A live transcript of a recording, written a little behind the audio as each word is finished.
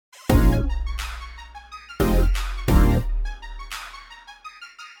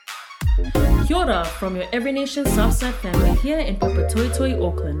Kia ora from your Every Nation Southside family here in Papatoetoe,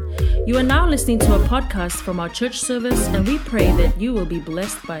 Auckland. You are now listening to a podcast from our church service, and we pray that you will be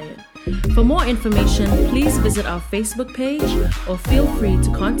blessed by it. For more information, please visit our Facebook page or feel free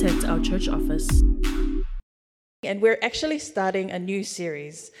to contact our church office. And we're actually starting a new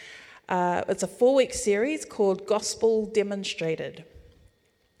series. It's a 4-week series called Gospel Demonstrated.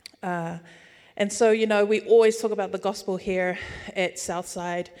 And so, we always talk about the gospel here at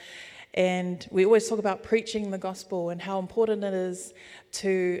Southside, and we always talk about preaching the gospel and how important it is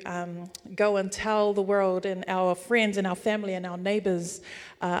to go and tell the world and our friends and our family and our neighbors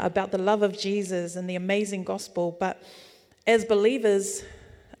about the love of Jesus and the amazing gospel. But as believers,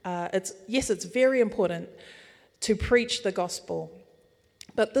 it's very important to preach the gospel.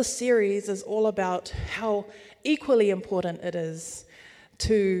 But this series is all about how equally important it is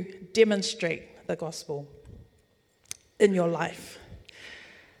to demonstrate the gospel in your life.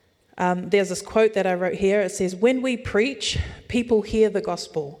 There's this quote that I wrote here. It says, "When we preach, people hear the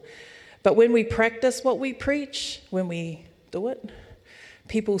gospel. But when we practice what we preach, when we do it,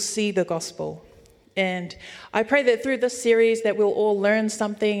 people see the gospel." And I pray that through this series that we'll all learn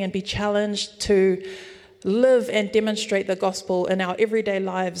something and be challenged to live and demonstrate the gospel in our everyday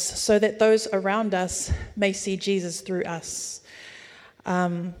lives so that those around us may see Jesus through us.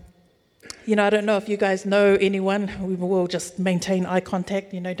 I don't know if you guys know anyone. We will just maintain eye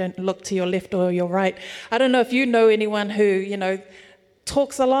contact, don't look to your left or your right. I don't know if you know anyone who,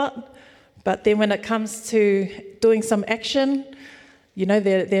 talks a lot, but then when it comes to doing some action,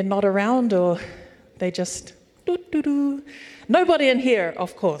 they're not around, or they just do. Nobody in here,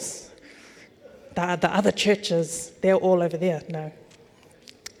 of course. The other churches, they're all over there. No.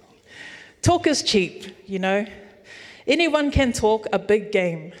 Talk is cheap, Anyone can talk a big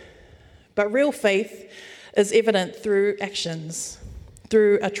game. But real faith is evident through actions,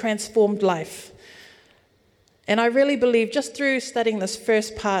 through a transformed life. And I really believe just through studying this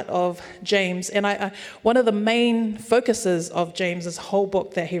first part of James, and one of the main focuses of James's whole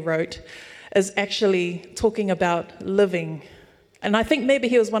book that he wrote is actually talking about living. And I think maybe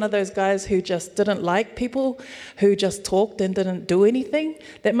he was one of those guys who just didn't like people who just talked and didn't do anything.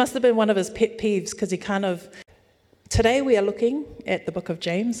 That must have been one of his pet peeves, because Today we are looking at the book of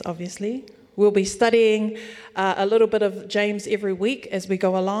James, obviously. We'll be studying a little bit of James every week as we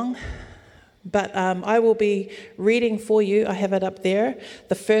go along. But I will be reading for you, I have it up there,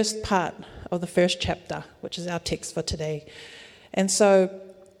 the first part of the first chapter, which is our text for today. And so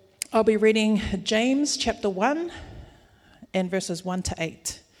I'll be reading James chapter 1 and verses 1 to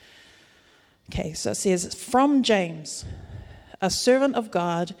 8. Okay, so it says, "From James, a servant of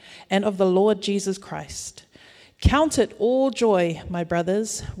God and of the Lord Jesus Christ. Count it all joy, my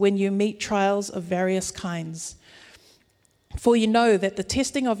brothers, when you meet trials of various kinds. For you know that the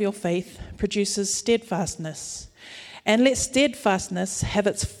testing of your faith produces steadfastness. And let steadfastness have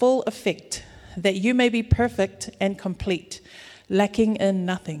its full effect, that you may be perfect and complete, lacking in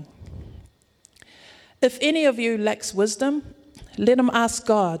nothing. If any of you lacks wisdom, let him ask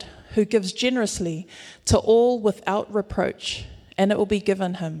God, who gives generously to all without reproach, and it will be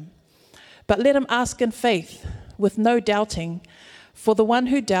given him. But let him ask in faith, with no doubting, for the one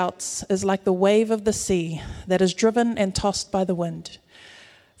who doubts is like the wave of the sea that is driven and tossed by the wind.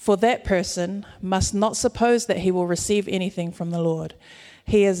 For that person must not suppose that he will receive anything from the Lord.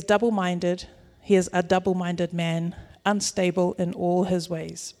 He is a double-minded man, unstable in all his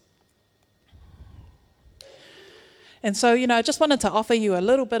ways." And so, I just wanted to offer you a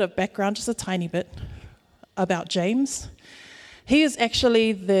little bit of background, just a tiny bit, about James. He is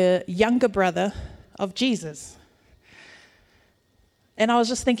actually the younger brother of Jesus. And I was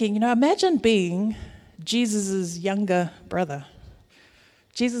just thinking, imagine being Jesus' younger brother,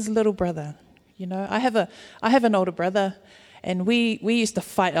 Jesus' little brother. I have an older brother, and we used to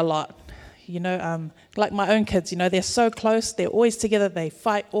fight a lot. Like my own kids, they're so close, they're always together, they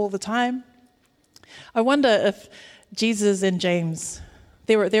fight all the time. I wonder if Jesus and James,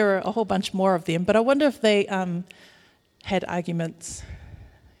 there were a whole bunch more of them, but I wonder if they had arguments.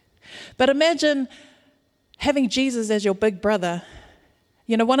 But imagine having Jesus as your big brother.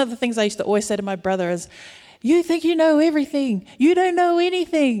 One of the things I used to always say to my brother is, "You think you know everything. You don't know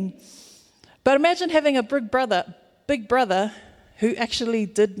anything." But imagine having a big brother who actually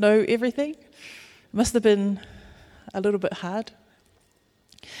did know everything. It must have been a little bit hard.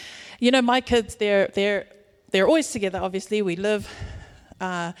 My kids, they're always together, obviously. We live,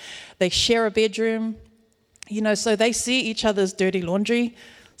 they share a bedroom, so they see each other's dirty laundry.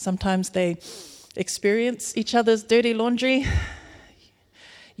 Sometimes they experience each other's dirty laundry.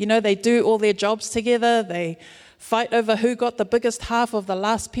 They do all their jobs together. They fight over who got the biggest half of the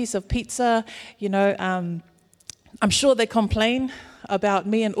last piece of pizza. I'm sure they complain about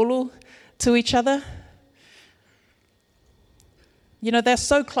me and Ulu to each other. They're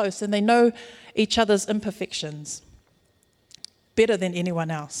so close and they know each other's imperfections better than anyone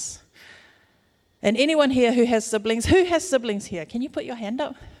else. And anyone here who has siblings here? Can you put your hand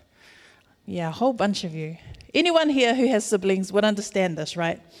up? Yeah, a whole bunch of you. Anyone here who has siblings would understand this,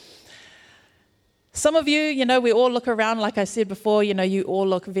 right? Some of you, we all look around, like I said before, you all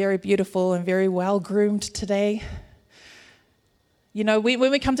look very beautiful and very well groomed today.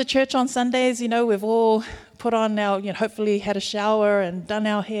 When we come to church on Sundays, we've all put on our, hopefully had a shower and done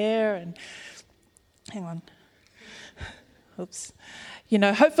our hair and, hang on, oops,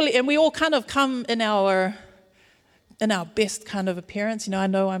 hopefully, and we all kind of come in our best kind of appearance. I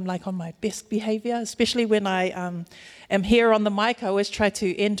know I'm like on my best behavior, especially when I am here on the mic. I always try to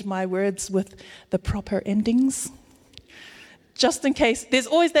end my words with the proper endings. Just in case, there's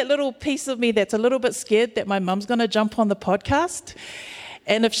always that little piece of me that's a little bit scared that my mum's going to jump on the podcast.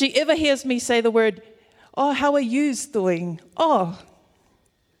 And if she ever hears me say the word, "Oh, how are yous doing?" Oh,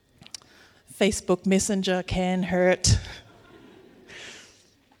 Facebook Messenger can hurt.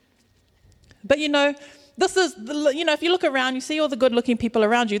 But this is, if you look around, you see all the good-looking people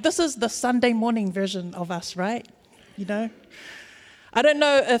around you. This is the Sunday morning version of us, right? I don't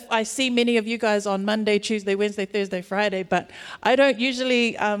know if I see many of you guys on Monday, Tuesday, Wednesday, Thursday, Friday, but I don't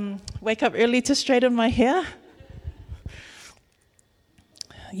usually wake up early to straighten my hair.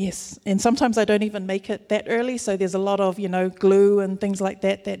 Yes, and sometimes I don't even make it that early, so there's a lot of, glue and things like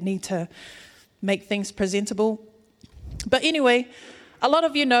that need to make things presentable. But anyway, a lot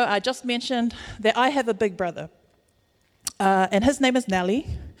of you know I just mentioned that I have a big brother, and his name is Nelly,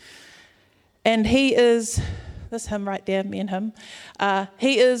 and he is... That's him right there, me and him.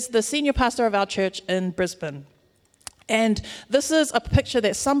 He is the senior pastor of our church in Brisbane. And this is a picture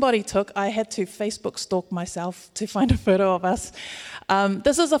that somebody took. I had to Facebook stalk myself to find a photo of us.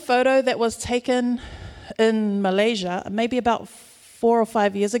 This is a photo that was taken in Malaysia, maybe about 4 or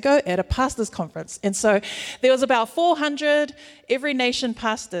 5 years ago at a pastors' conference. And so there was about 400 every nation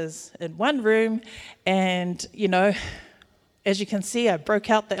pastors in one room. And, as you can see, I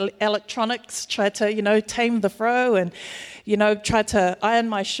broke out the electronics, tried to, tame the fro and, tried to iron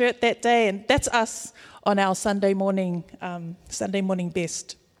my shirt that day. And that's us on our Sunday morning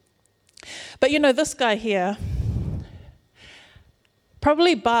best. But, this guy here,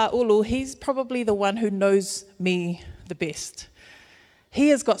 probably Bar Ulu, he's probably the one who knows me the best. He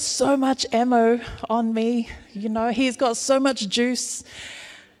has got so much ammo on me, he's got so much juice.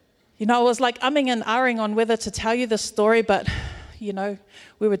 I was like umming and ahhing on whether to tell you this story, but, we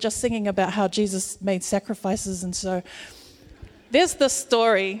were just singing about how Jesus made sacrifices. And so there's this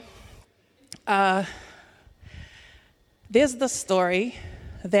story. That,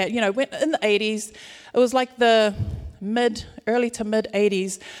 when, in the 80s, it was like the early to mid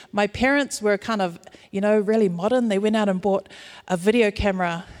 80s, my parents were kind of, really modern. They went out and bought a video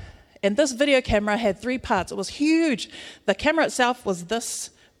camera. And this video camera had 3 parts. It was huge. The camera itself was this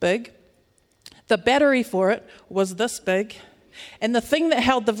big. The battery for it was this big. And the thing that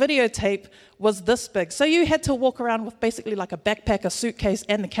held the videotape was this big. So you had to walk around with basically like a backpack, a suitcase,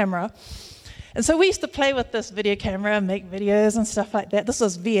 and the camera. And so we used to play with this video camera and make videos and stuff like that. This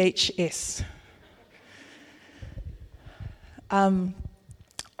was VHS.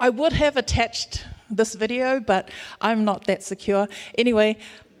 I would have attached this video, but I'm not that secure. Anyway,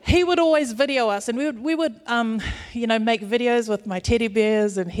 he would always video us, and we would make videos with my teddy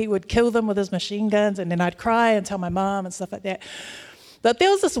bears, and he would kill them with his machine guns, and then I'd cry and tell my mom and stuff like that. But there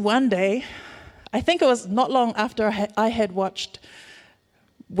was this one day, I think it was not long after I had watched,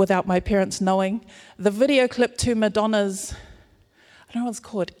 without my parents knowing, the video clip to Madonna's, I don't know what it's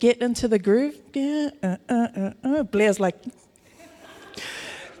called, Get Into the Groove. Blair's like...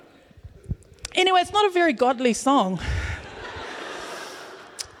 Anyway, it's not a very godly song.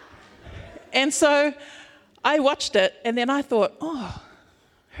 And so I watched it, and then I thought, oh,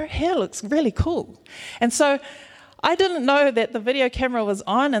 her hair looks really cool. And so I didn't know that the video camera was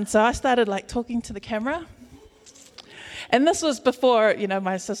on, and so I started talking to the camera. And this was before,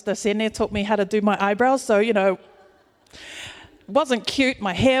 my sister Sene taught me how to do my eyebrows, so, it wasn't cute.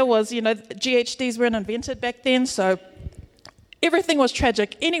 My hair was, GHDs weren't invented back then, so everything was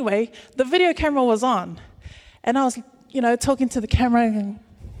tragic. Anyway, the video camera was on, and I was, talking to the camera and,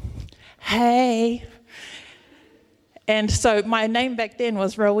 hey. And so my name back then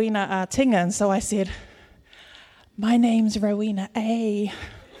was Rowena Tinga, and so I said, my name's Rowena A.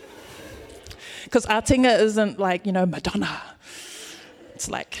 Because Atinga isn't like, Madonna. It's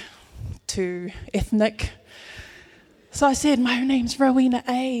like too ethnic. So I said, my name's Rowena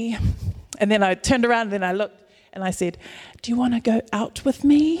A. And then I turned around and then I looked and I said, do you want to go out with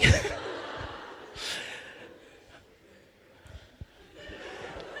me?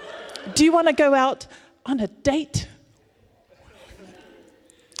 Do you want to go out on a date?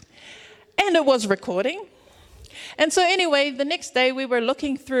 And it was recording. And so anyway, the next day we were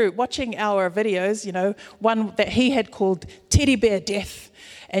looking through, watching our videos, one that he had called Teddy Bear Death.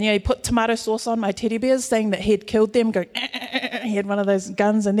 And, he put tomato sauce on my teddy bears, saying that he had killed them, going, he had one of those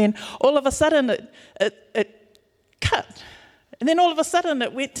guns. And then all of a sudden it cut. And then all of a sudden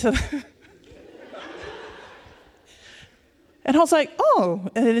it went to... And I was like, oh.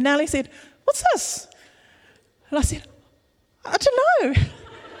 And then Ali said, what's this? And I said, I don't know.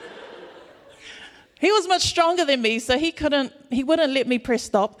 He was much stronger than me, so he wouldn't let me press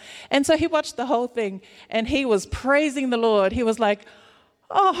stop. And so he watched the whole thing, and he was praising the Lord. He was like,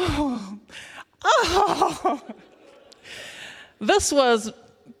 oh. This was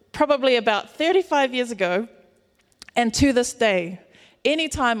probably about 35 years ago, and to this day,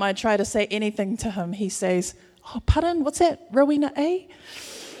 anytime I try to say anything to him, he says, oh, pardon, what's that, Rowena A?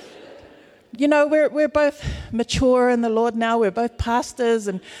 We're both mature in the Lord now. We're both pastors,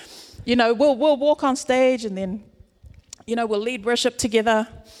 and we'll walk on stage, and then we'll lead worship together.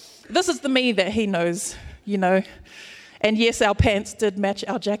 This is the me that he knows, And yes, our pants did match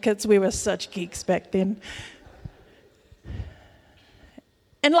our jackets. We were such geeks back then.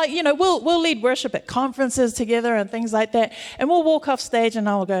 And we'll lead worship at conferences together and things like that. And we'll walk off stage and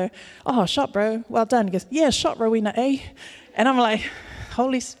I'll go, oh, shot, bro. Well done. He goes, yeah, shot, Rowena, eh? And I'm like,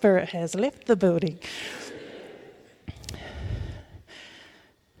 Holy Spirit has left the building.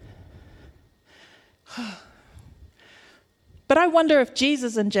 But I wonder if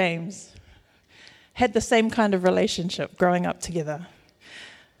Jesus and James had the same kind of relationship growing up together.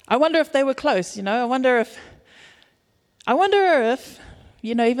 I wonder if they were close, I wonder if,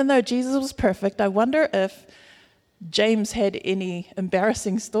 even though Jesus was perfect, I wonder if James had any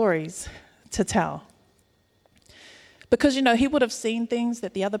embarrassing stories to tell. Because, he would have seen things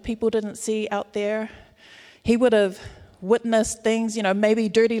that the other people didn't see out there. He would have witnessed things, maybe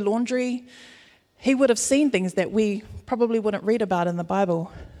dirty laundry. He would have seen things that we probably wouldn't read about in the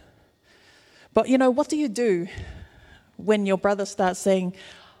Bible. But, what do you do when your brother starts saying,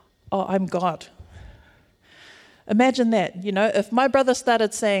 oh, I'm God? Imagine that, if my brother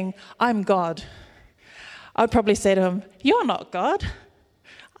started saying, I'm God, I'd probably say to him, you're not God.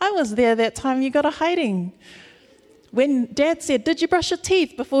 I was there that time you got a hiding. When Dad said, did you brush your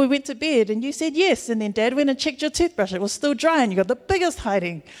teeth before we went to bed? And you said yes. And then Dad went and checked your toothbrush. It was still dry and you got the biggest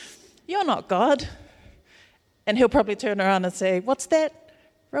hiding. You're not God. And he'll probably turn around and say, what's that,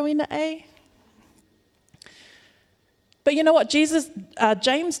 Rowena A? But you know what?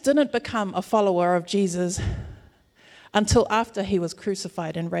 James didn't become a follower of Jesus until after he was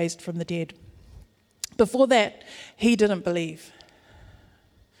crucified and raised from the dead. Before that, he didn't believe.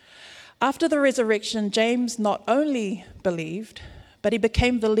 After the resurrection, James not only believed, but he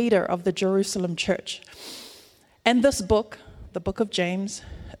became the leader of the Jerusalem church. And this book, the book of James,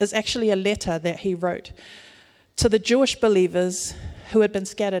 is actually a letter that he wrote to the Jewish believers who had been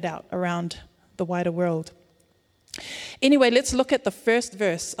scattered out around the wider world. Anyway, let's look at the first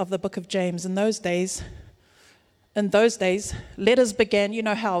verse of the book of James. In those days, letters began, you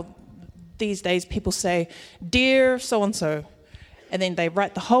know how these days people say, dear so-and-so, and then they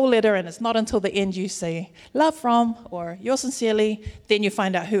write the whole letter, and it's not until the end you say, love from, or yours sincerely, then you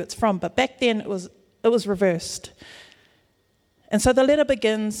find out who it's from. But back then it was reversed. And so the letter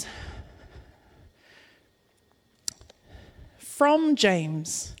begins, from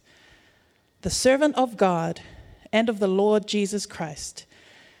James, the servant of God and of the Lord Jesus Christ.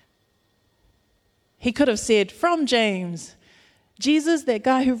 He could have said, from James, Jesus, that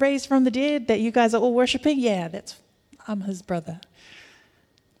guy who raised from the dead that you guys are all worshiping, yeah, I'm his brother.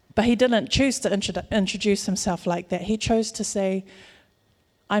 But he didn't choose to introduce himself like that. He chose to say,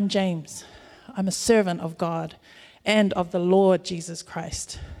 I'm James. I'm a servant of God and of the Lord Jesus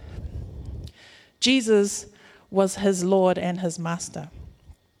Christ. Jesus was his Lord and his master.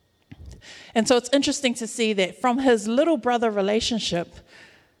 And so it's interesting to see that from his little brother relationship,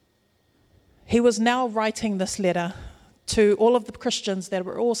 he was now writing this letter to all of the Christians that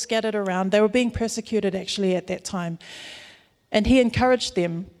were all scattered around. They were being persecuted actually at that time. And he encouraged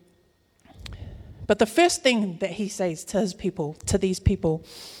them. But the first thing that he says to his people, to these people,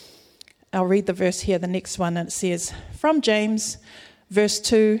 I'll read the verse here, the next one, and it says, from James, verse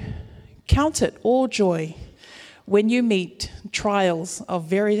 2, count it all joy when you meet trials of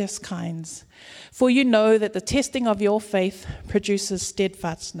various kinds, for you know that the testing of your faith produces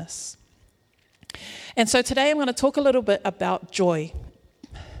steadfastness. And so today I'm going to talk a little bit about joy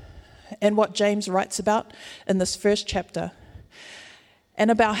and what James writes about in this first chapter, and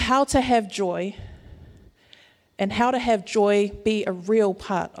about how to have joy and how to have joy be a real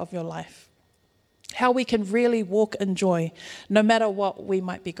part of your life. How we can really walk in joy no matter what we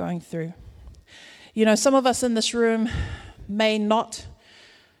might be going through. You know, some of us in this room may not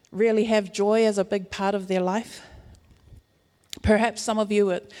really have joy as a big part of their life. Perhaps some of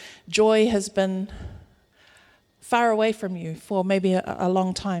you, joy has been far away from you for maybe a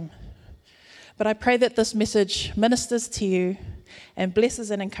long time. But I pray that this message ministers to you and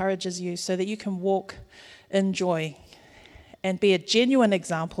blesses and encourages you so that you can walk in joy and be a genuine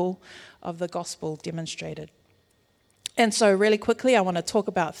example of the gospel demonstrated. And so really quickly, I want to talk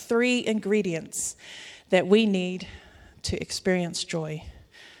about 3 ingredients that we need to experience joy.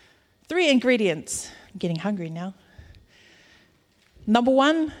 3 ingredients. I'm getting hungry now. Number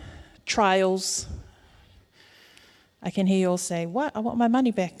 1, trials. I can hear you all say, what? I want my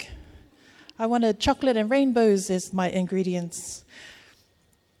money back. I wanted chocolate and rainbows as my ingredients.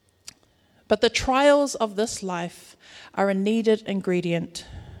 But the trials of this life are a needed ingredient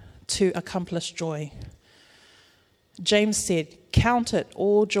to accomplish joy. James said, "Count it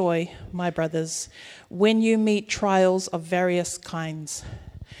all joy, my brothers, when you meet trials of various kinds."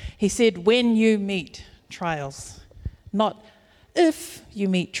 He said, when you meet trials, not if you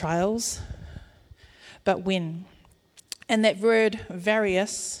meet trials, but when. And that word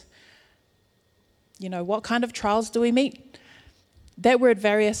various, you know, what kind of trials do we meet? That word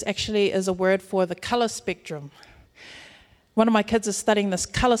various actually is a word for the color spectrum. One of my kids is studying this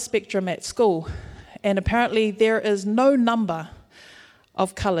color spectrum at school, and apparently there is no number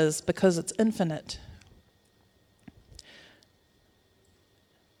of colors because it's infinite.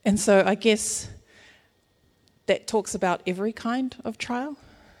 And so I guess that talks about every kind of trial.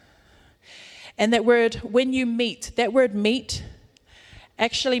 And that word, when you meet, that word meet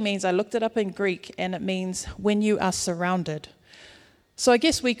actually means, I looked it up in Greek, and it means when you are surrounded. So I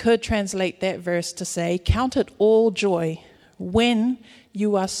guess we could translate that verse to say, count it all joy when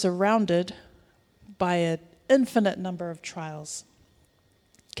you are surrounded by an infinite number of trials.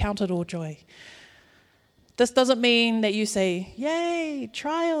 Count it all joy. This doesn't mean that you say, yay,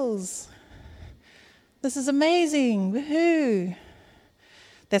 trials. This is amazing, woohoo.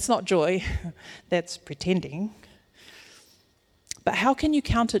 That's not joy, that's pretending. But how can you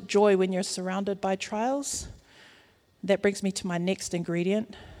count it joy when you're surrounded by trials? That brings me to my next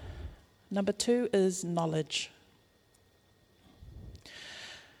ingredient. Number 2 is knowledge.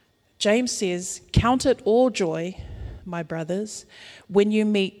 James says, count it all joy, my brothers, when you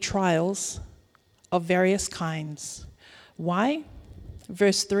meet trials of various kinds. Why?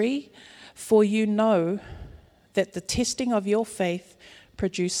 Verse 3, for you know that the testing of your faith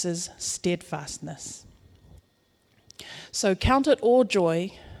produces steadfastness. So count it all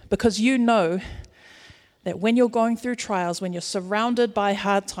joy because you know that when you're going through trials, when you're surrounded by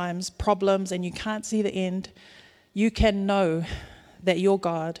hard times, problems, and you can't see the end, you can know that your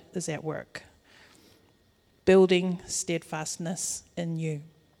God is at work, building steadfastness in you.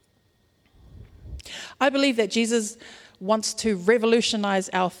 I believe that Jesus wants to revolutionize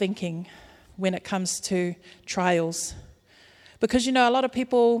our thinking when it comes to trials. Because, you know, a lot of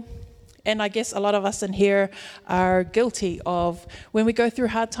people, and I guess a lot of us in here are guilty of when we go through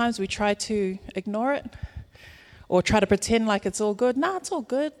hard times, we try to ignore it or try to pretend like it's all good. Nah, it's all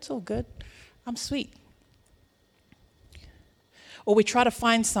good. It's all good. I'm sweet. Or we try to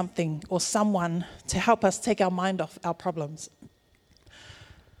find something or someone to help us take our mind off our problems.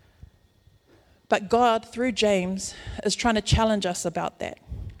 But God, through James, is trying to challenge us about that.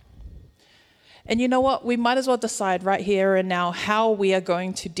 And you know what? We might as well decide right here and now how we are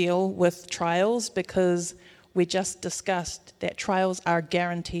going to deal with trials, because we just discussed that trials are a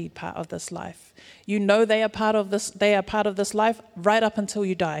guaranteed part of this life. You know they are part of this life right up until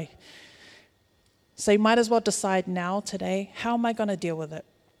you die. So you might as well decide now, today, how am I going to deal with it?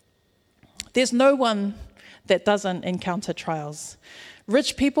 There's no one that doesn't encounter trials.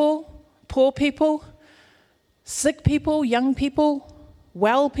 Rich people, poor people, sick people, young people,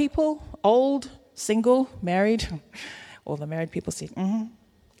 well people, old, single, married. All the married people said,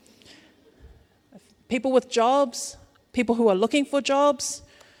 People with jobs, people who are looking for jobs,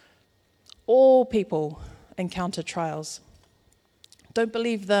 all people encounter trials. Don't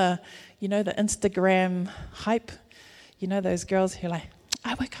believe the Instagram hype. You know, those girls who are like,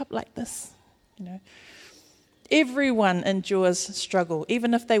 I wake up like this, Everyone endures struggle.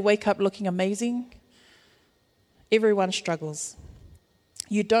 Even if they wake up looking amazing, everyone struggles.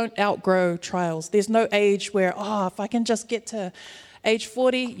 You don't outgrow trials. There's no age where, if I can just get to age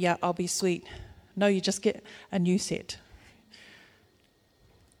 40, yeah, I'll be sweet. No, you just get a new set.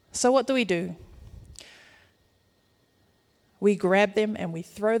 So what do? We grab them and we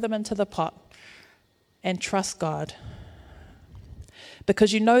throw them into the pot and trust God.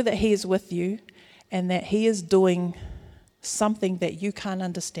 Because you know that He is with you and that He is doing something that you can't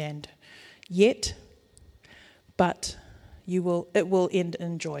understand yet, but it will end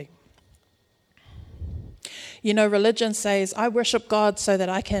in joy. You know, religion says, I worship God so that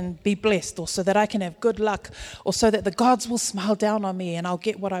I can be blessed, or so that I can have good luck, or so that the gods will smile down on me and I'll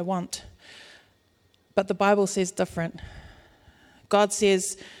get what I want. But the Bible says different. God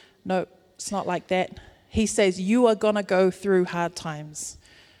says, no, it's not like that. He says, you are going to go through hard times.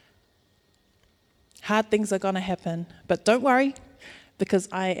 Hard things are going to happen, but don't worry, because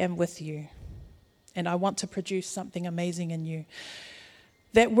I am with you. And I want to produce something amazing in you.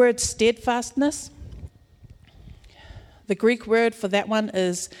 That word steadfastness, the Greek word for that one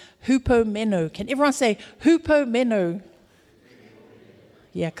is hupomeno. Can everyone say hupomeno?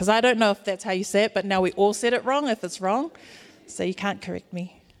 Yeah, because I don't know if that's how you say it, but now we all said it wrong if it's wrong, so you can't correct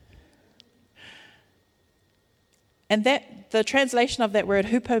me. And the translation of that word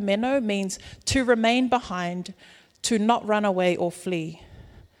hupomeno means to remain behind, to not run away or flee.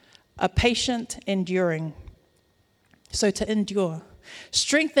 A patient enduring. So to endure.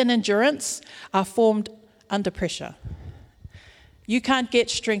 Strength and endurance are formed under pressure. You can't get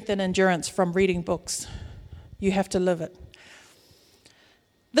strength and endurance from reading books. You have to live it.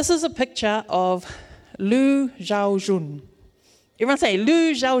 This is a picture of Liu Xiaojun. Everyone say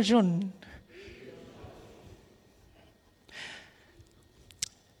Liu Xiaojun.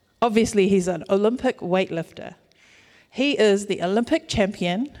 Obviously, he's an Olympic weightlifter. He is the Olympic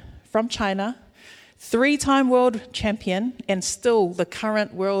champion from China, 3-time world champion, and still the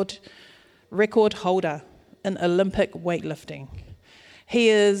current world record holder in Olympic weightlifting. He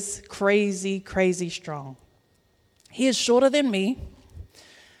is crazy, crazy strong. He is shorter than me,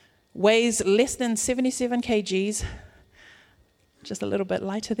 weighs less than 77 kgs, just a little bit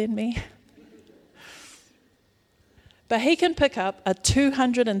lighter than me. But he can pick up a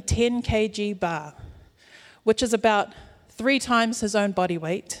 210 kg bar, which is about 3 times his own body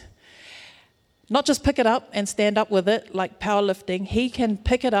weight. Not just pick it up and stand up with it like powerlifting. He can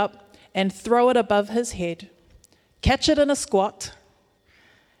pick it up and throw it above his head, catch it in a squat,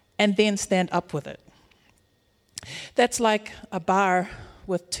 and then stand up with it. That's like a bar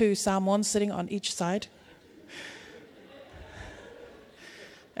with 2 salmons sitting on each side.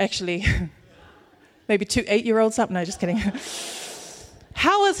 Actually, maybe 2 8-year-olds up. No, just kidding.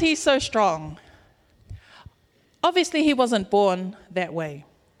 How is he so strong? Obviously, he wasn't born that way.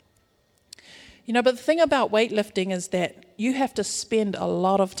 You know, but the thing about weightlifting is that you have to spend a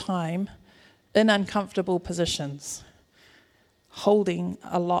lot of time in uncomfortable positions, holding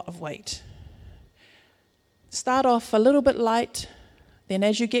a lot of weight. Start off a little bit light, then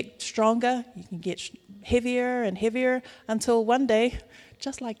as you get stronger, you can get heavier and heavier until one day,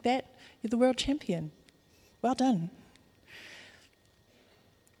 just like that, you're the world champion. Well done.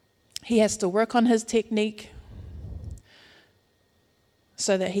 He has to work on his technique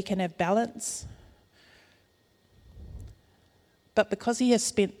so that he can have balance. But because he has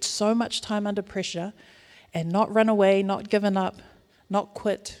spent so much time under pressure and not run away, not given up, not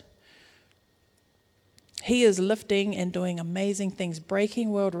quit, he is lifting and doing amazing things,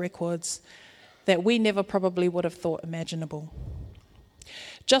 breaking world records that we never probably would have thought imaginable.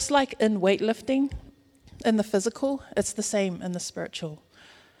 Just like in weightlifting, in the physical, it's the same in the spiritual.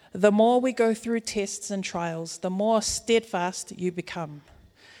 The more we go through tests and trials, the more steadfast you become,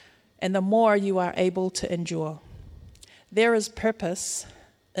 and the more you are able to endure. There is purpose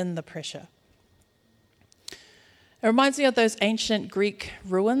in the pressure. It reminds me of those ancient Greek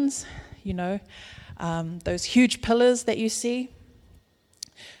ruins, you know, those huge pillars that you see.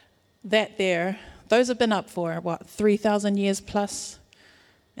 Those have been up for, 3,000 years plus,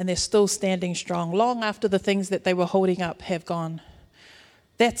 and they're still standing strong, long after the things that they were holding up have gone.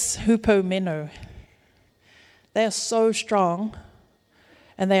 That's hupomeno. They are so strong,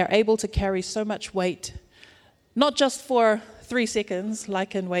 and they are able to carry so much weight, not just for 3 seconds,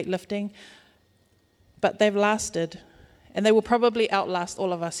 like in weightlifting, but they've lasted, and they will probably outlast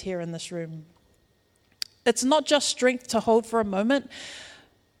all of us here in this room. It's not just strength to hold for a moment,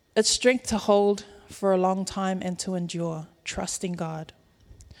 it's strength to hold for a long time and to endure, trusting God.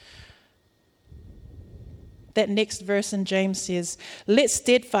 That next verse in James says, let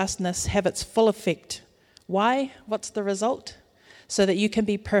steadfastness have its full effect. Why? What's the result? So that you can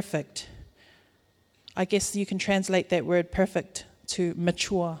be perfect. I guess you can translate that word perfect to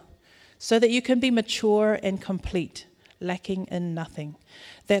mature. So that you can be mature and complete, lacking in nothing.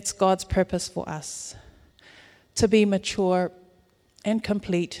 That's God's purpose for us, to be mature and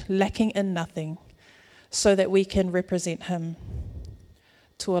complete, lacking in nothing, so that we can represent him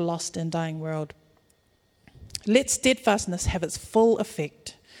to a lost and dying world. Let steadfastness have its full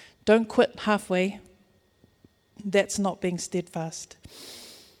effect. Don't quit halfway. That's not being steadfast.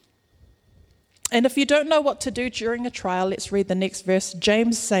 And if you don't know what to do during a trial, let's read the next verse.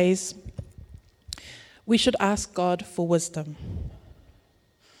 James says, we should ask God for wisdom.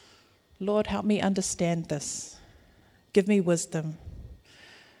 Lord, help me understand this. Give me wisdom.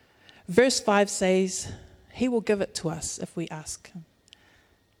 Verse 5 says, he will give it to us if we ask him.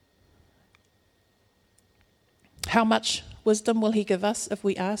 How much wisdom will he give us if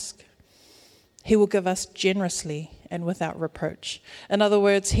we ask? He will give us generously and without reproach. In other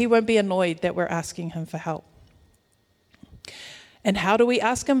words, he won't be annoyed that we're asking him for help. And how do we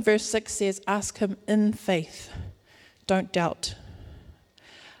ask him? Verse 6 says, ask him in faith. Don't doubt.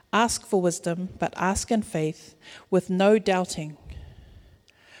 Ask for wisdom, but ask in faith with no doubting.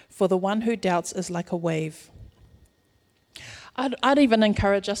 For the one who doubts is like a wave. I'd even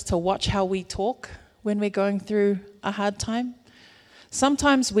encourage us to watch how we talk when we're going through a hard time.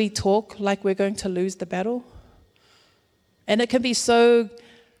 Sometimes we talk like we're going to lose the battle. And it can be so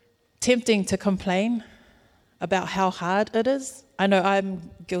tempting to complain about how hard it is. I know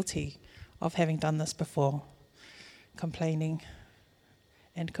I'm guilty of having done this before. Complaining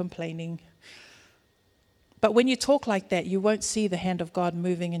and complaining. But when you talk like that, you won't see the hand of God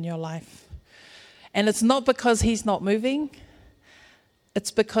moving in your life. And it's not because he's not moving.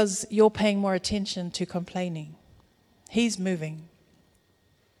 It's because you're paying more attention to complaining. He's moving.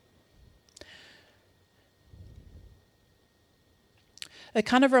 It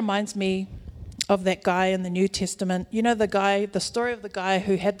kind of reminds me of that guy in the New Testament. You know, the story of the guy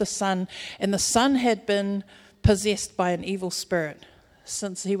who had the son, and the son had been possessed by an evil spirit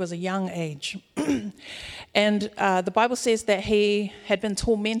since he was a young age. And the Bible says that he had been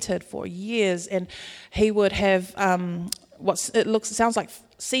tormented for years, and he would have sounds like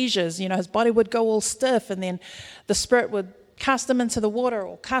seizures. You know, his body would go all stiff, and then the spirit would cast him into the water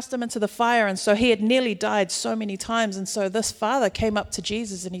or cast him into the fire. And so he had nearly died so many times. And so this father came up to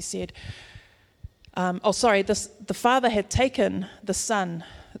Jesus and he said, the father had taken the son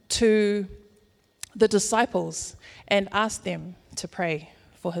to the disciples and asked them to pray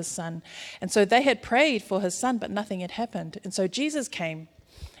for his son. And so they had prayed for his son, but nothing had happened. And so Jesus came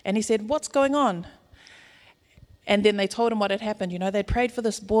and he said, what's going on? And then they told him what had happened. You know, they'd prayed for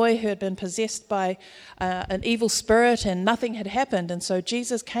this boy who had been possessed by an evil spirit and nothing had happened. And so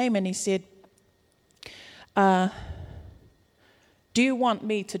Jesus came and he said, do you want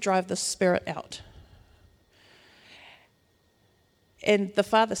me to drive this spirit out? And the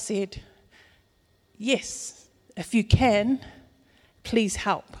father said, yes, if you can, please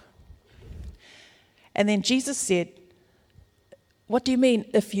help. And then Jesus said, what do you mean,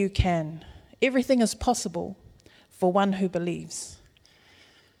 if you can? Everything is possible for one who believes.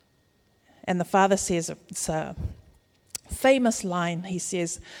 And the father says, it's a famous line. He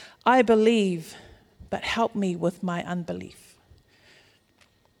says, I believe, but help me with my unbelief.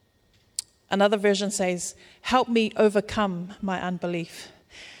 Another version says, help me overcome my unbelief.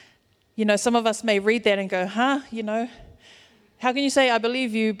 You know, some of us may read that and go, you know, how can you say I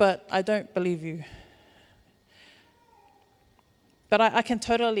believe you, but I don't believe you? But I can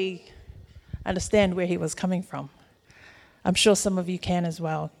totally understand where he was coming from. I'm sure some of you can as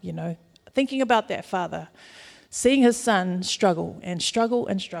well, you know. Thinking about that father, seeing his son struggle and struggle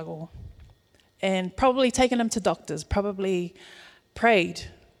and struggle, and probably taken him to doctors, probably prayed,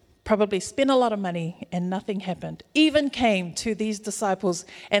 probably spent a lot of money, and nothing happened. Even came to these disciples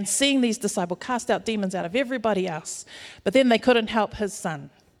and seeing these disciples cast out demons out of everybody else, but then they couldn't help his son.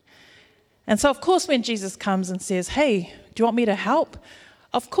 And so, of course, when Jesus comes and says, hey, do you want me to help?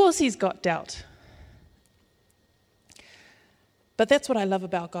 Of course he's got doubt. But that's what I love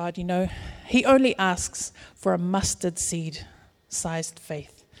about God, you know. He only asks for a mustard seed sized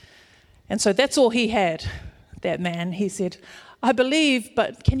faith. And so that's all he had, that man. He said, I believe,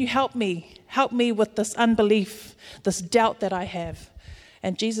 but can you help me? Help me with this unbelief, this doubt that I have.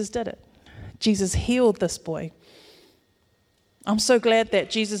 And Jesus did it. Jesus healed this boy. I'm so glad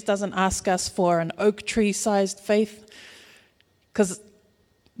that Jesus doesn't ask us for an oak tree sized faith, because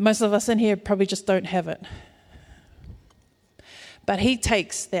most of us in here probably just don't have it. But he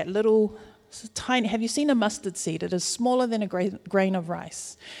takes that little tiny, have you seen a mustard seed? It is smaller than a grain of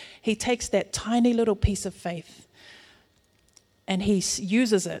rice. He takes that tiny little piece of faith and he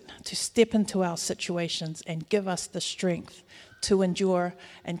uses it to step into our situations and give us the strength to endure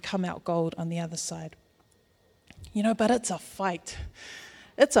and come out gold on the other side. But it's a fight.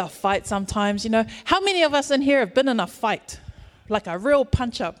 It's a fight sometimes, How many of us in here have been in a fight? Like a real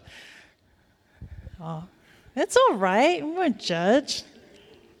punch-up? Oh, it's all right. We won't judge.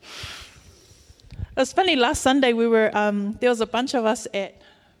 It was funny, last Sunday there was a bunch of us at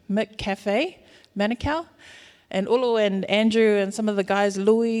Mick Cafe, Manukau, and Ulu and Andrew and some of the guys,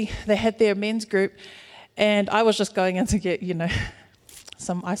 Louis, they had their men's group, and I was just going in to get,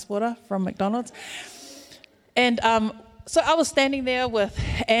 some ice water from McDonald's. And so I was standing there with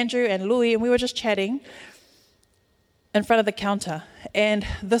Andrew and Louis, and we were just chatting in front of the counter. And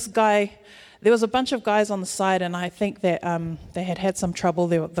this guy, there was a bunch of guys on the side, and I think that they had some trouble.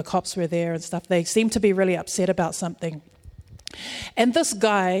 The cops were there and stuff. They seemed to be really upset about something. And this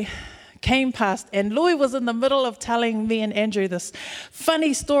guy came past, and Louis was in the middle of telling me and Andrew this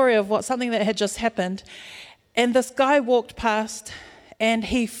funny story of something that had just happened. And this guy walked past, and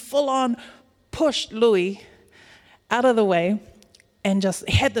he full-on pushed Louis out of the way, and just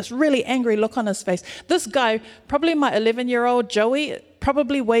had this really angry look on his face. This guy, probably my 11-year-old Joey,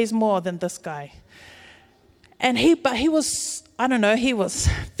 probably weighs more than this guy. And he was, I don't know, he was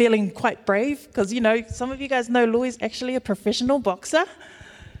feeling quite brave, because, some of you guys know Louis is actually a professional boxer.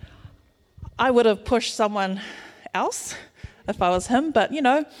 I would have pushed someone else if I was him, but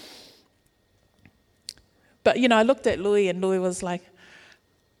I looked at Louis, and Louis was like,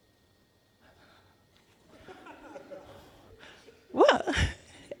 what?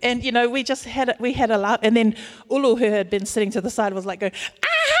 And, we had a laugh. And then Ulu, who had been sitting to the side, was like going, bro,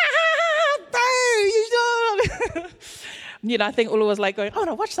 I think Ulu was like going, oh,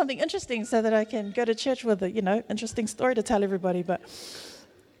 no, watch something interesting so that I can go to church with a, interesting story to tell everybody. But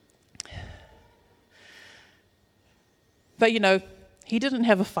he didn't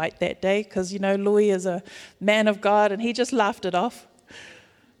have a fight that day because, Louis is a man of God, and he just laughed it off.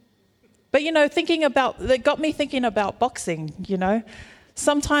 But, that got me thinking about boxing,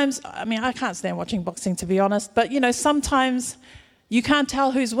 Sometimes, I can't stand watching boxing, to be honest, but, sometimes you can't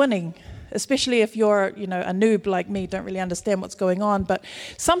tell who's winning, especially if you're, a noob like me, don't really understand what's going on. But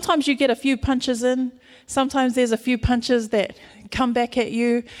sometimes you get a few punches in. Sometimes there's a few punches that come back at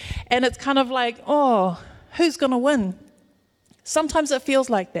you, and it's kind of like, oh, who's going to win? Sometimes it feels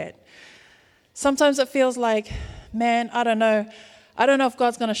like that. Sometimes it feels like, man, I don't know if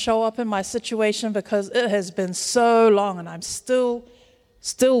God's going to show up in my situation because it has been so long and I'm still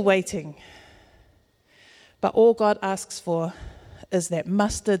waiting. But all God asks for is that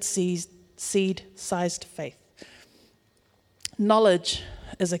mustard seed-sized faith. Knowledge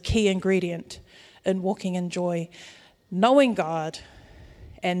is a key ingredient in walking in joy. Knowing God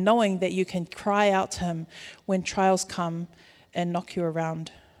and knowing that you can cry out to Him when trials come and knock you around.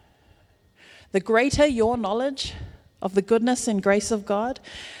 The greater your knowledge of the goodness and grace of God,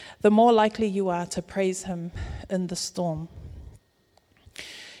 the more likely you are to praise Him in the storm.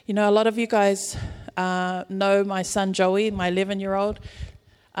 A lot of you guys know my son Joey, my 11-year-old.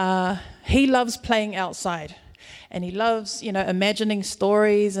 He loves playing outside, and he loves, imagining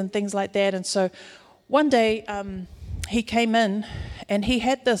stories and things like that. And so one day he came in, and he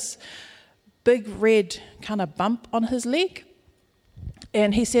had this big red kind of bump on his leg.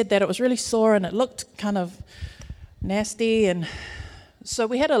 And he said that it was really sore, and it looked kind of nasty. And so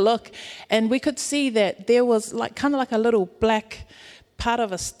we had a look, and we could see that there was kind of like a little black part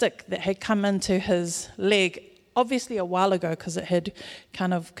of a stick that had come into his leg, obviously a while ago, because it had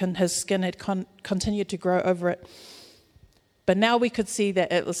his skin had continued to grow over it. But now we could see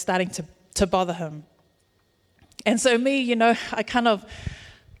that it was starting to bother him. And so me, I kind of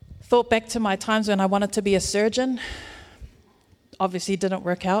thought back to my times when I wanted to be a surgeon. Obviously didn't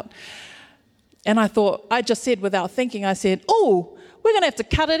work out. And I just said without thinking, I said, oh, we're going to have to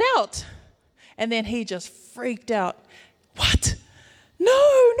cut it out. And then he just freaked out. What? No,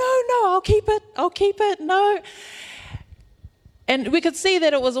 I'll keep it, no. And we could see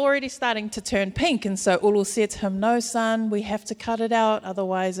that it was already starting to turn pink. And so Ulu said to him, no, son, we have to cut it out.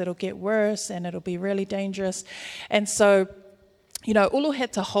 Otherwise it'll get worse and it'll be really dangerous. And so, Ulu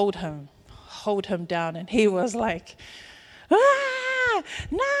had to hold him down. And he was like, no, I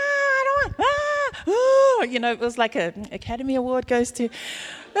don't want, it was like an Academy Award goes to.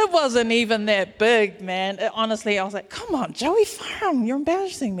 It wasn't even that big, man. Honestly, I was like, come on, Joey Farm, you're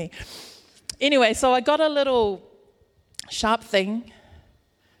embarrassing me. Anyway, so I got a little sharp thing.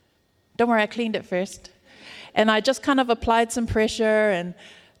 Don't worry, I cleaned it first. And I just kind of applied some pressure and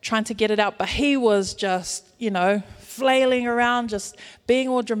trying to get it out. But he was just, flailing around, just being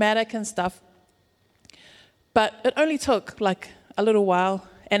all dramatic and stuff. But it only took a little while,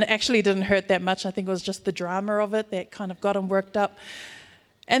 and it actually didn't hurt that much. I think it was just the drama of it that kind of got him worked up.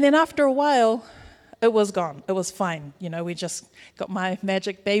 And then after a while, it was gone. It was fine. We just got my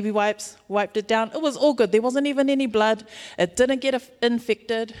magic baby wipes, wiped it down. It was all good. There wasn't even any blood. It didn't get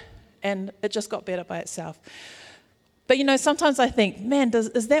infected, and it just got better by itself. But, sometimes I think, man,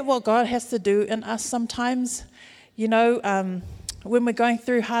 is that what God has to do in us sometimes? When we're going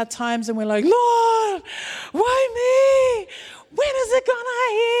through hard times and we're like, Lord, why me? When is it going to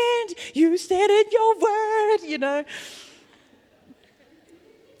end? You said in your word,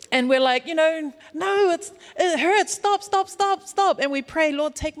 And we're like, no, it hurts. Stop. And we pray,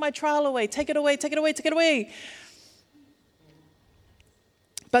 Lord, take my trial away. Take it away.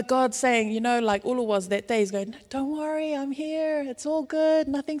 But God's saying, like Ulu was that day, he's going, don't worry, I'm here. It's all good.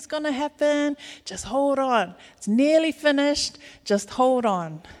 Nothing's going to happen. Just hold on. It's nearly finished. Just hold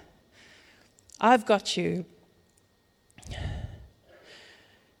on. I've got you.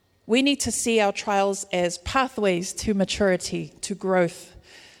 We need to see our trials as pathways to maturity, to growth.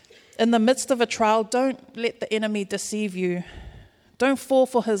 In the midst of a trial, don't let the enemy deceive you. Don't fall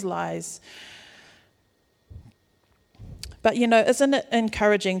for his lies. But, isn't it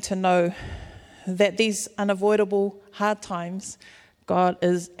encouraging to know that these unavoidable hard times, God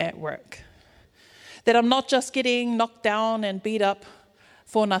is at work? That I'm not just getting knocked down and beat up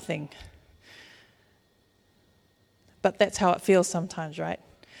for nothing. But that's how it feels sometimes, right?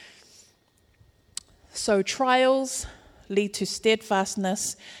 So trials lead to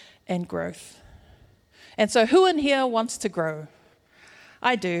steadfastness and growth. And so who in here wants to grow?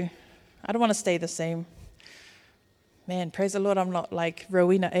 I do. I don't want to stay the same. Man, praise the Lord, I'm not like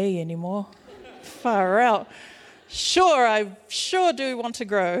Rowena A anymore. Far out. Sure, I sure do want to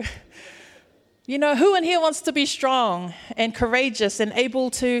grow. Who in here wants to be strong and courageous and able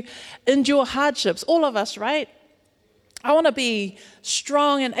to endure hardships? All of us, right? I want to be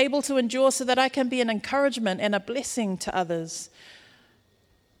strong and able to endure so that I can be an encouragement and a blessing to others.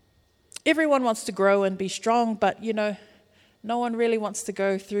 Everyone wants to grow and be strong, but, no one really wants to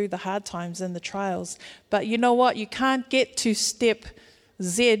go through the hard times and the trials. But you know what? You can't get to step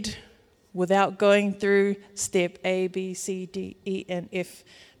Z without going through step A, B, C, D, E, and F.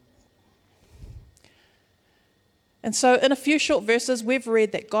 And so in a few short verses, we've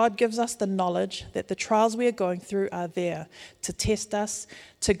read that God gives us the knowledge that the trials we are going through are there to test us,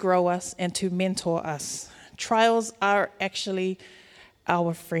 to grow us, and to mentor us. Trials are actually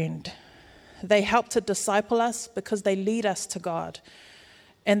our friend. They help to disciple us because they lead us to God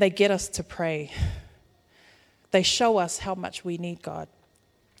and they get us to pray. They show us how much we need God.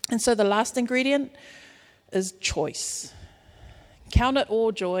 And so the last ingredient is choice. Count it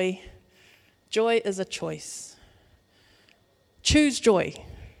all joy. Joy is a choice. Choose joy.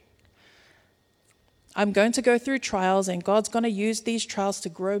 I'm going to go through trials and God's going to use these trials to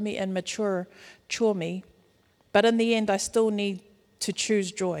grow me and mature me. But in the end, I still need to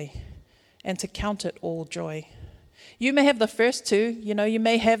choose joy and to count it all joy. You may have the first two, you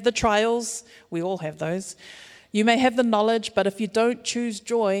may have the trials. We all have those. You may have the knowledge, but if you don't choose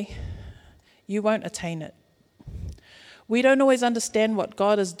joy, you won't attain it. We don't always understand what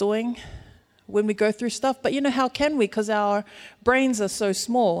God is doing when we go through stuff, but how can we? Because our brains are so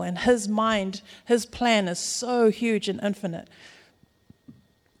small and His mind, His plan is so huge and infinite.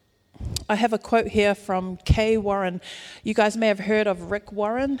 I have a quote here from Kay Warren. You guys may have heard of Rick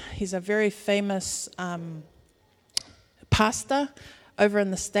Warren. He's a very famous pastor over in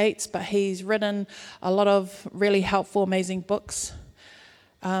the States, but he's written a lot of really helpful, amazing books.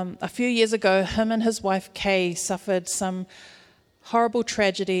 A few years ago, him and his wife Kay suffered some horrible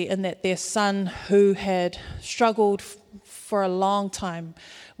tragedy in that their son, who had struggled for a long time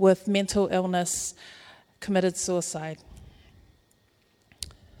with mental illness, committed suicide.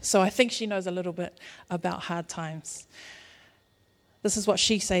 So I think she knows a little bit about hard times. This is what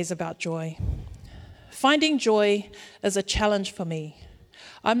she says about joy. Finding joy is a challenge for me.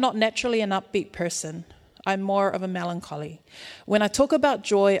 I'm not naturally an upbeat person. I'm more of a melancholy. When I talk about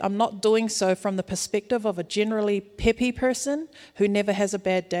joy, I'm not doing so from the perspective of a generally peppy person who never has a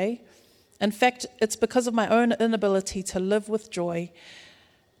bad day. In fact, it's because of my own inability to live with joy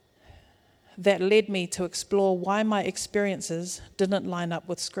that led me to explore why my experiences didn't line up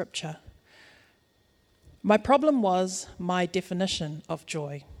with Scripture. My problem was my definition of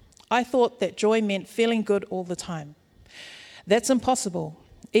joy. I thought that joy meant feeling good all the time. That's impossible.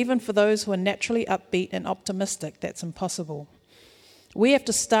 Even for those who are naturally upbeat and optimistic, that's impossible. We have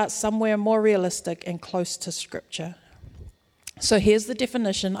to start somewhere more realistic and close to Scripture. So here's the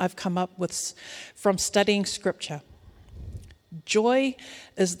definition I've come up with from studying Scripture. Joy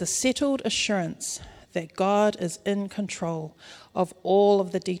is the settled assurance that God is in control of all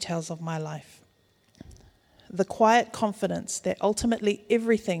of the details of my life. the quiet confidence that ultimately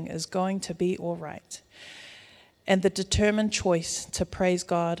everything is going to be all right, and the determined choice to praise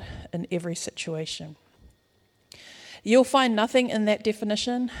God in every situation. You'll find nothing in that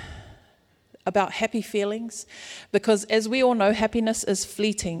definition about happy feelings, because as we all know, happiness is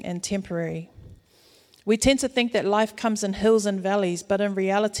fleeting and temporary. We tend to think that life comes in hills and valleys, but in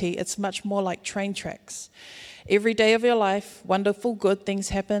reality, it's much more like train tracks. Every day of your life, wonderful, good things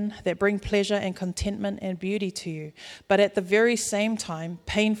happen that bring pleasure and contentment and beauty to you. But at the very same time,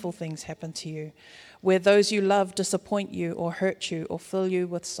 painful things happen to you, where those you love disappoint you or hurt you or fill you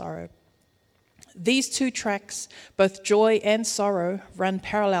with sorrow. These two tracks, both joy and sorrow, run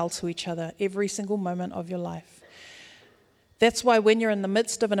parallel to each other every single moment of your life. That's why when you're in the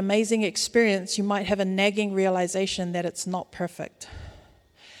midst of an amazing experience, you might have a nagging realization that it's not perfect.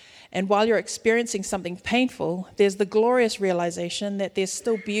 And while you're experiencing something painful, there's the glorious realization that there's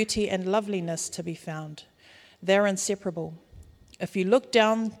still beauty and loveliness to be found. They're inseparable. If you look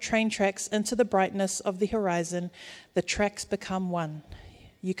down train tracks into the brightness of the horizon, the tracks become one.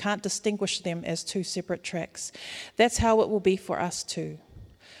 You can't distinguish them as two separate tracks. That's how it will be for us too.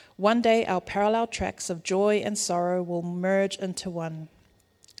 One day, our parallel tracks of joy and sorrow will merge into one.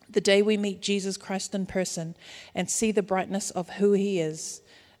 The day we meet Jesus Christ in person and see the brightness of who he is,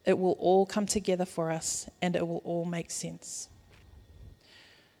 it will all come together for us and it will all make sense.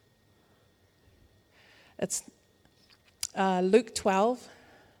 It's Luke 12,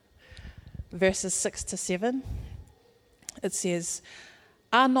 verses 6 to 7. It says,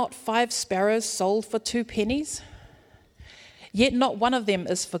 "Are not 5 sparrows sold for 2 pennies? Yet not one of them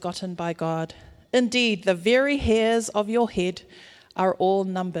is forgotten by God. Indeed, the very hairs of your head are all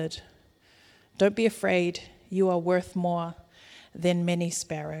numbered. Don't be afraid, you are worth more than many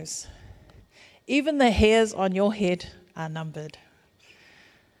sparrows." Even the hairs on your head are numbered.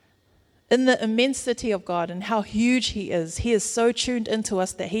 In the immensity of God and how huge he is so tuned into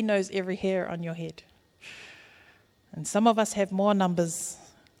us that he knows every hair on your head. And some of us have more numbers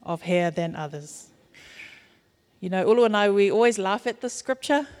of hair than others. You know, Ulu and I, we always laugh at this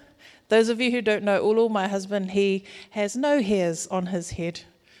scripture. Those of you who don't know Ulu, my husband, he has no hairs on his head,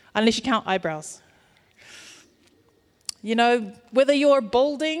 unless you count eyebrows. You know, whether you're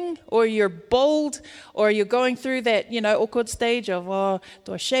balding or you're bald or you're going through that, awkward stage of,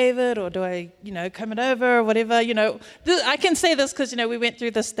 do I shave it or do I, comb it over or whatever, I can say this because, we went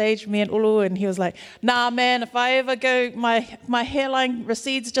through this stage, me and Ulu, and he was like, nah, man, if I ever go, my hairline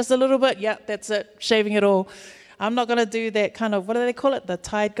recedes just a little bit, that's it, shaving it all. I'm not going to do that kind of, what do they call it, the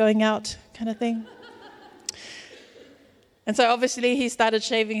tide going out kind of thing. And so obviously he started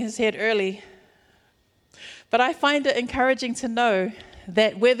shaving his head early. But I find it encouraging to know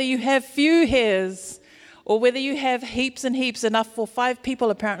that whether you have few hairs or whether you have heaps and heaps, enough for 5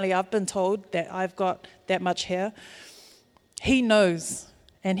 people apparently, I've been told that I've got that much hair, he knows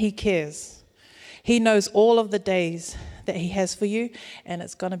and he cares. He knows all of the days that he has for you, and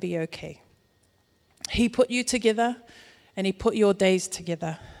it's going to be okay. He put you together and he put your days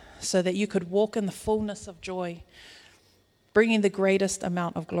together so that you could walk in the fullness of joy, bringing the greatest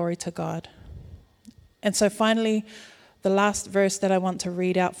amount of glory to God. And so finally, the last verse that I want to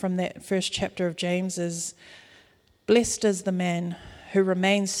read out from that first chapter of James is, "Blessed is the man who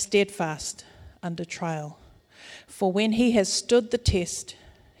remains steadfast under trial. For when he has stood the test,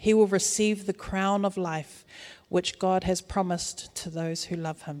 he will receive the crown of life, which God has promised to those who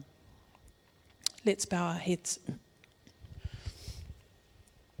love him." Let's bow our heads.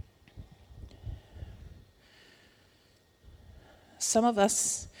 Some of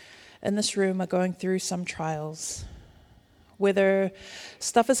us in this room are going through some trials, whether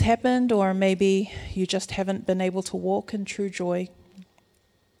stuff has happened or maybe you just haven't been able to walk in true joy.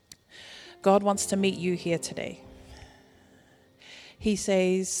 God wants to meet you here today. He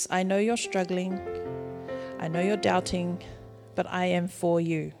says, I know you're struggling, I know you're doubting, but I am for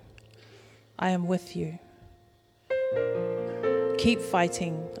you. I am with you. Keep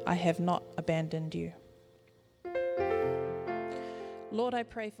fighting. I have not abandoned you. Lord, I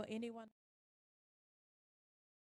pray for anyone